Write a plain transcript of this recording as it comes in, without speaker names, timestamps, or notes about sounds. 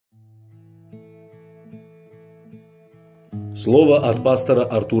Слово от пастора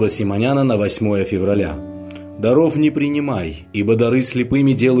Артура Симоняна на 8 февраля. «Даров не принимай, ибо дары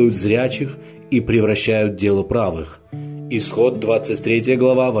слепыми делают зрячих и превращают дело правых». Исход 23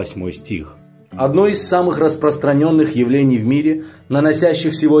 глава, 8 стих. Одно из самых распространенных явлений в мире,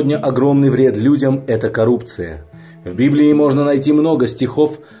 наносящих сегодня огромный вред людям, это коррупция. В Библии можно найти много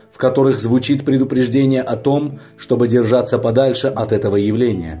стихов, в которых звучит предупреждение о том, чтобы держаться подальше от этого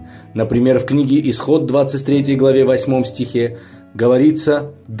явления. Например, в книге «Исход» 23 главе 8 стихе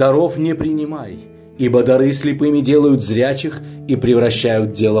говорится: «Даров не принимай, ибо дары слепыми делают зрячих и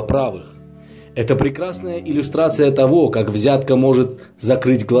превращают дело правых». Это прекрасная иллюстрация того, как взятка может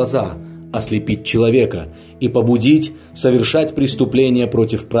закрыть глаза, ослепить человека и побудить совершать преступления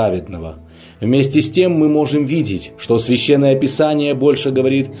против праведного. Вместе с тем мы можем видеть, что Священное Писание больше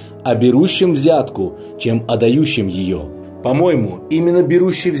говорит о берущем взятку, чем о дающем ее. По-моему, именно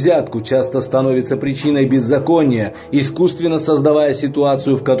берущий взятку часто становится причиной беззакония, искусственно создавая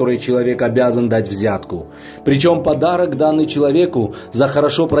ситуацию, в которой человек обязан дать взятку. Причем подарок, данный человеку за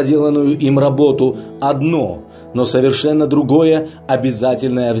хорошо проделанную им работу, одно, но совершенно другое –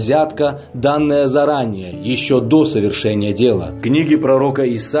 обязательная взятка, данная заранее, еще до совершения дела. В книге пророка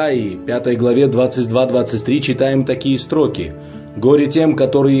Исаии, 5 главе 22-23 читаем такие строки: «Горе тем,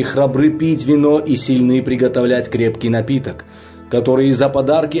 которые храбры пить вино и сильны приготовлять крепкий напиток, которые за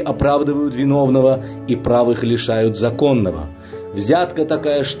подарки оправдывают виновного и правых лишают законного». Взятка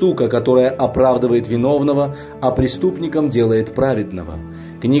такая штука, которая оправдывает виновного, а преступником делает праведного.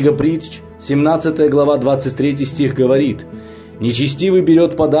 Книга Притч, 17 глава 23 стих говорит: «Нечестивый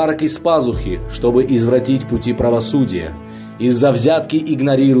берет подарок из пазухи, чтобы извратить пути правосудия. Из-за взятки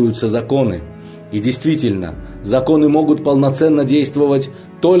игнорируются законы». И действительно, законы могут полноценно действовать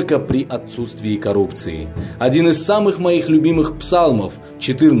только при отсутствии коррупции. Один из самых моих любимых псалмов,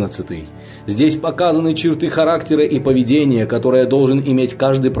 14. Здесь показаны черты характера и поведения, которые должен иметь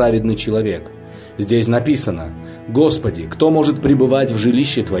каждый праведный человек. Здесь написано: «Господи, кто может пребывать в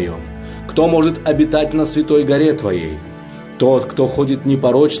жилище Твоем? Кто может обитать на святой горе Твоей? Тот, кто ходит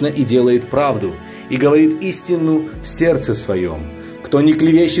непорочно и делает правду, и говорит истину в сердце своем, кто не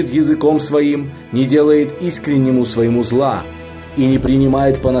клевещет языком своим, не делает искреннему своему зла и не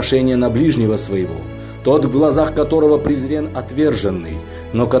принимает поношения на ближнего своего, тот, в глазах которого презрен отверженный,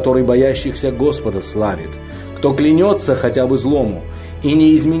 но который боящихся Господа славит, кто клянется хотя бы злому и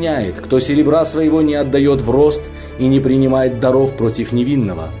не изменяет, кто серебра своего не отдает в рост и не принимает даров против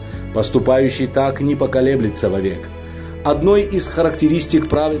невинного, поступающий так не поколеблется вовек». Одной из характеристик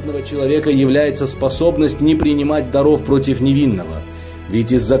праведного человека является способность не принимать даров против невинного,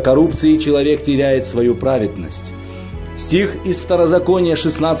 ведь из-за коррупции человек теряет свою праведность. Стих из Второзакония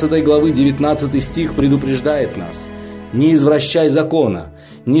 16 главы 19 стих предупреждает нас: «Не извращай закона,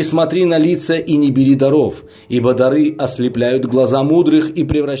 не смотри на лица и не бери даров, ибо дары ослепляют глаза мудрых и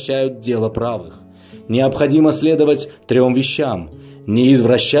превращают дело правых». Необходимо следовать 3 вещам: не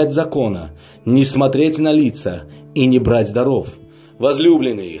извращать закона, не смотреть на лица и не брать даров.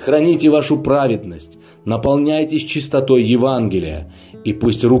 Возлюбленные, храните вашу праведность, наполняйтесь чистотой Евангелия, и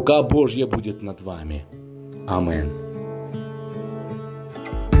пусть рука Божья будет над вами. Аминь.